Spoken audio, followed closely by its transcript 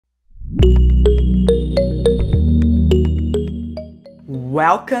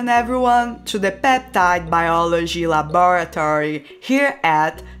Welcome everyone to the Peptide Biology Laboratory here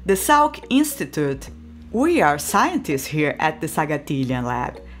at the Salk Institute. We are scientists here at the Saghatelian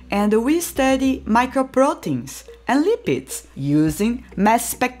lab, and we study microproteins and lipids using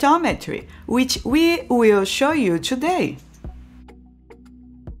mass spectrometry, which we will show you today.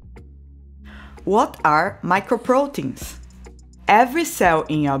 What are microproteins? Every cell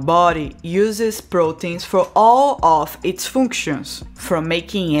in your body uses proteins for all of its functions, from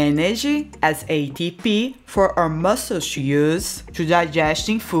making energy as ATP for our muscles to use, to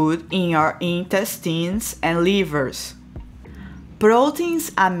digesting food in your intestines and livers.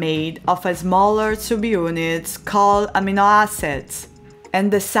 Proteins are made of smaller subunits called amino acids,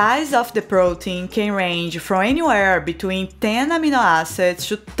 and the size of the protein can range from anywhere between 10 amino acids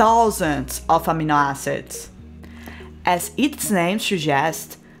to thousands of amino acids. As its name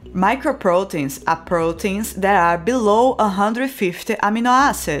suggests, microproteins are proteins that are below 150 amino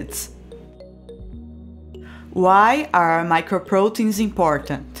acids. Why are microproteins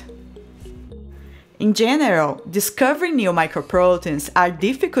important? In general, discovering new microproteins are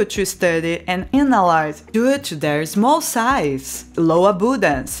difficult to study and analyze due to their small size, low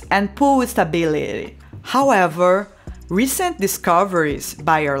abundance, and poor stability. However, recent discoveries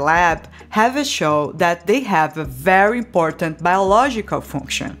by our lab have shown that they have a very important biological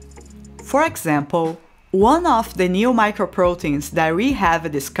function. For example, one of the new microproteins that we have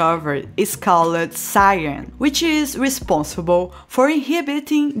discovered is called serine, which is responsible for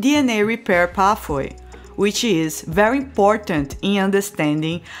inhibiting DNA repair pathway, which is very important in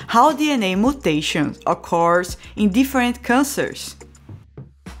understanding how DNA mutations occurs in different cancers.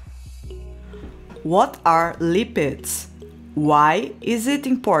 What are lipids? Why is it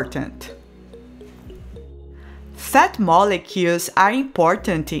important? Fat molecules are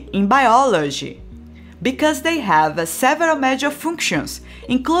important in biology because they have several major functions,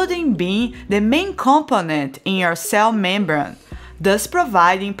 including being the main component in your cell membrane, thus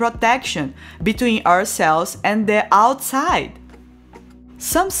providing protection between our cells and the outside.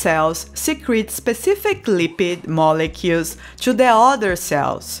 Some cells secrete specific lipid molecules to the other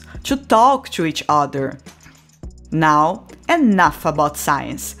cells to talk to each other. Now, enough about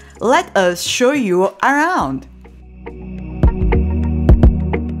science. Let us show you around.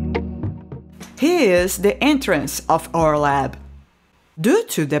 Here is the entrance of our lab. Due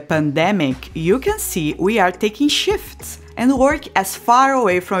to the pandemic, you can see we are taking shifts and work as far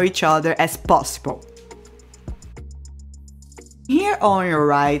away from each other as possible. Here on your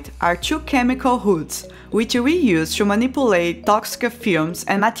right are two chemical hoods, which we use to manipulate toxic films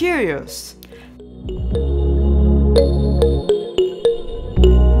and materials.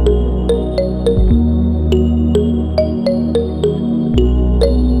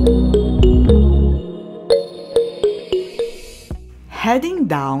 Heading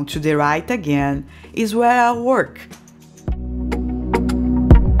down to the right again is where I work.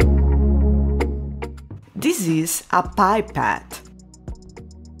 This is a pipette.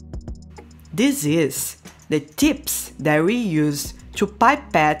 This is the tips that we use to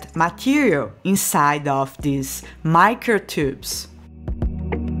pipette material inside of these microtubes.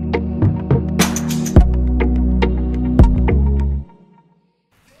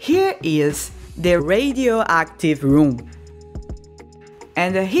 Here is the radioactive room.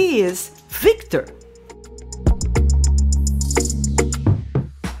 And he is Victor.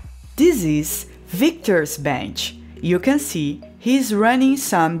 This is Victor's bench. You can see he's running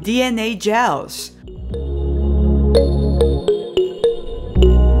some DNA gels.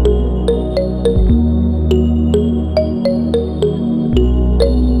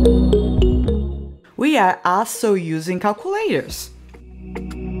 We are also using calculators.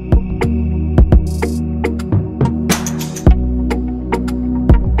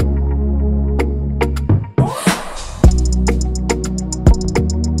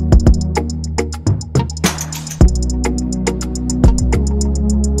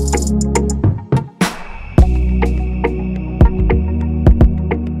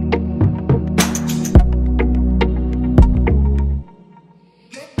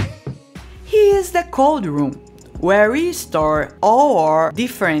 The cold room, where we store all our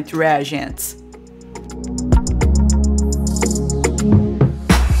different reagents.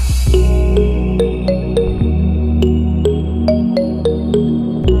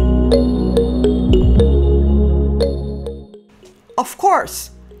 Of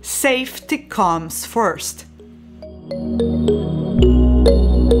course, safety comes first.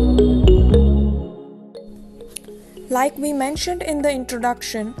 Like we mentioned in the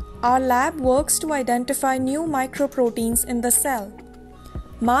introduction, our lab works to identify new microproteins in the cell.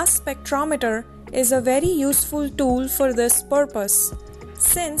 Mass spectrometer is a very useful tool for this purpose,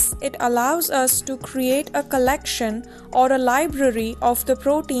 since it allows us to create a collection or a library of the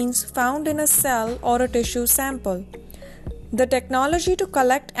proteins found in a cell or a tissue sample. The technology to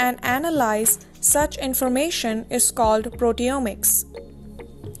collect and analyze such information is called proteomics.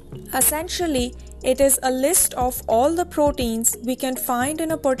 Essentially, it is a list of all the proteins we can find in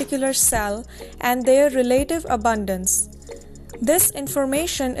a particular cell and their relative abundance. This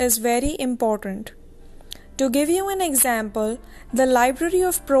information is very important. To give you an example, the library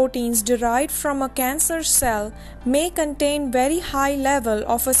of proteins derived from a cancer cell may contain very high level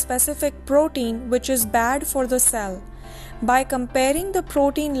of a specific protein which is bad for the cell. By comparing the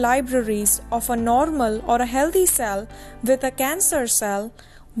protein libraries of a normal or a healthy cell with a cancer cell,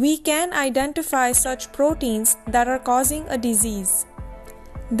 we can identify such proteins that are causing a disease.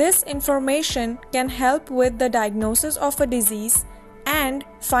 This information can help with the diagnosis of a disease and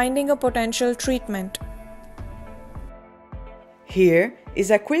finding a potential treatment. Here is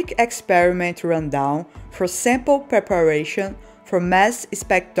a quick experiment rundown for sample preparation for mass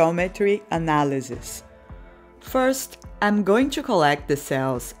spectrometry analysis. First, I'm going to collect the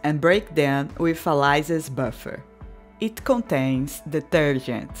cells and break them with a lysis buffer. It contains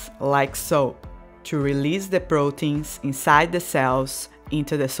detergents like soap to release the proteins inside the cells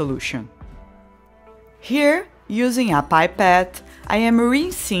into the solution. Here, using a pipette, I am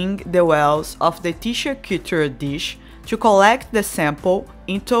rinsing the wells of the tissue culture dish to collect the sample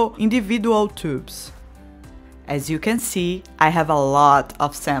into individual tubes. As you can see, I have a lot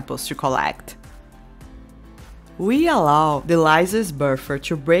of samples to collect. We allow the lysis buffer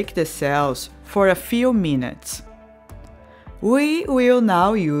to break the cells for a few minutes. We will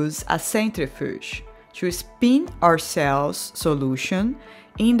now use a centrifuge to spin our cells solution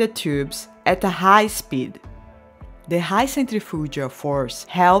in the tubes at a high speed. The high centrifugal force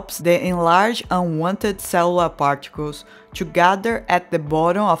helps the enlarged unwanted cellular particles to gather at the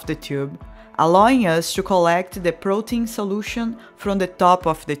bottom of the tube, allowing us to collect the protein solution from the top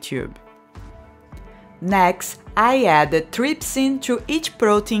of the tube. Next, I added trypsin to each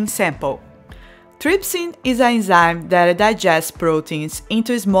protein sample. Trypsin is an enzyme that digests proteins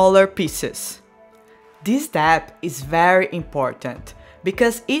into smaller pieces. This step is very important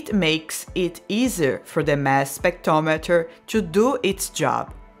because it makes it easier for the mass spectrometer to do its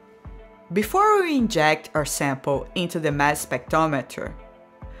job. Before we inject our sample into the mass spectrometer,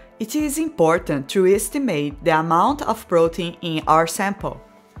 it is important to estimate the amount of protein in our sample.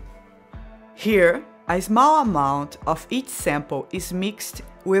 Here, a small amount of each sample is mixed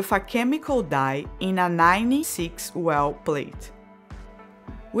with a chemical dye in a 96 well plate.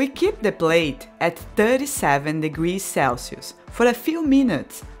 We keep the plate at 37 degrees Celsius for a few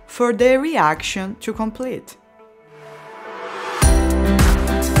minutes for the reaction to complete.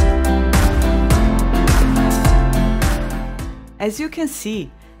 As you can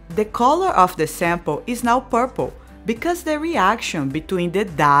see, the color of the sample is now purple because the reaction between the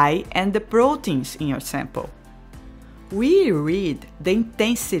dye and the proteins in your sample. We read the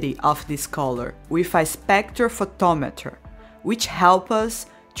intensity of this color with a spectrophotometer, which helps us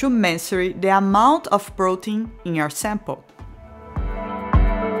to measure the amount of protein in your sample.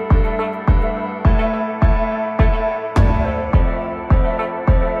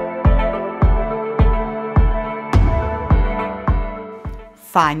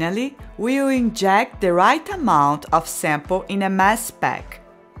 Finally, we will inject the right amount of sample in a mass spec.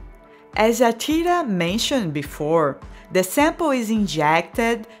 As Atira mentioned before, the sample is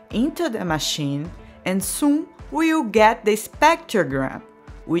injected into the machine and soon we will get the spectrogram,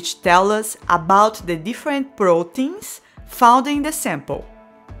 which tells us about the different proteins found in the sample.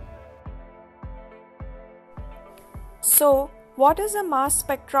 So, what is a mass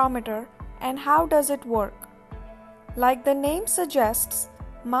spectrometer and how does it work? Like the name suggests,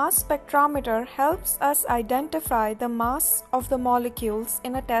 mass spectrometer helps us identify the mass of the molecules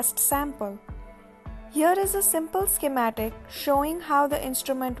in a test sample. Here is a simple schematic showing how the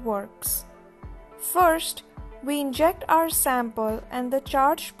instrument works. First, we inject our sample and the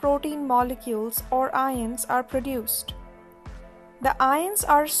charged protein molecules or ions are produced. The ions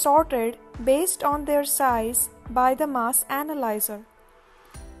are sorted based on their size by the mass analyzer.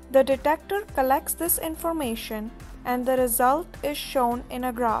 The detector collects this information and the result is shown in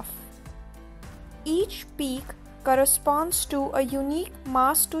a graph. Each peak corresponds to a unique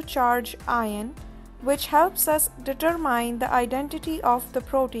mass to charge ion, which helps us determine the identity of the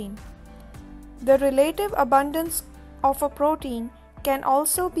protein. The relative abundance of a protein can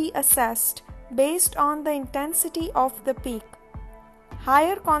also be assessed based on the intensity of the peak.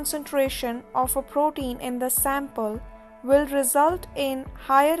 Higher concentration of a protein in the sample will result in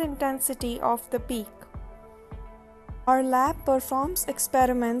higher intensity of the peak. Our lab performs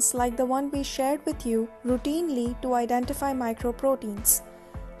experiments like the one we shared with you routinely to identify microproteins.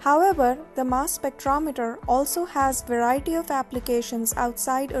 However, the mass spectrometer also has variety of applications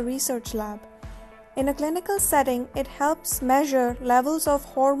outside a research lab. In a clinical setting, it helps measure levels of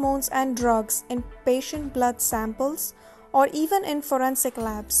hormones and drugs in patient blood samples or even in forensic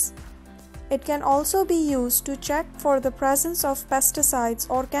labs. It can also be used to check for the presence of pesticides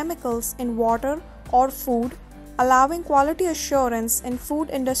or chemicals in water or food, allowing quality assurance in food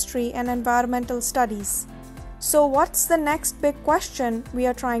industry and environmental studies. So what's the next big question we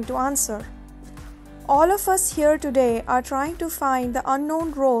are trying to answer? All of us here today are trying to find the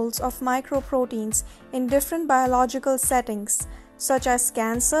unknown roles of microproteins in different biological settings, such as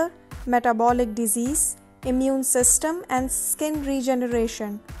cancer, metabolic disease, immune system, and skin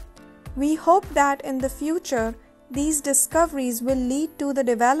regeneration. We hope that in the future, these discoveries will lead to the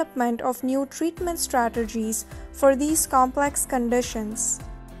development of new treatment strategies for these complex conditions.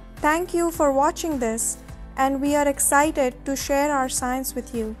 Thank you for watching this, and we are excited to share our science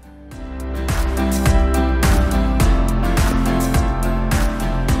with you.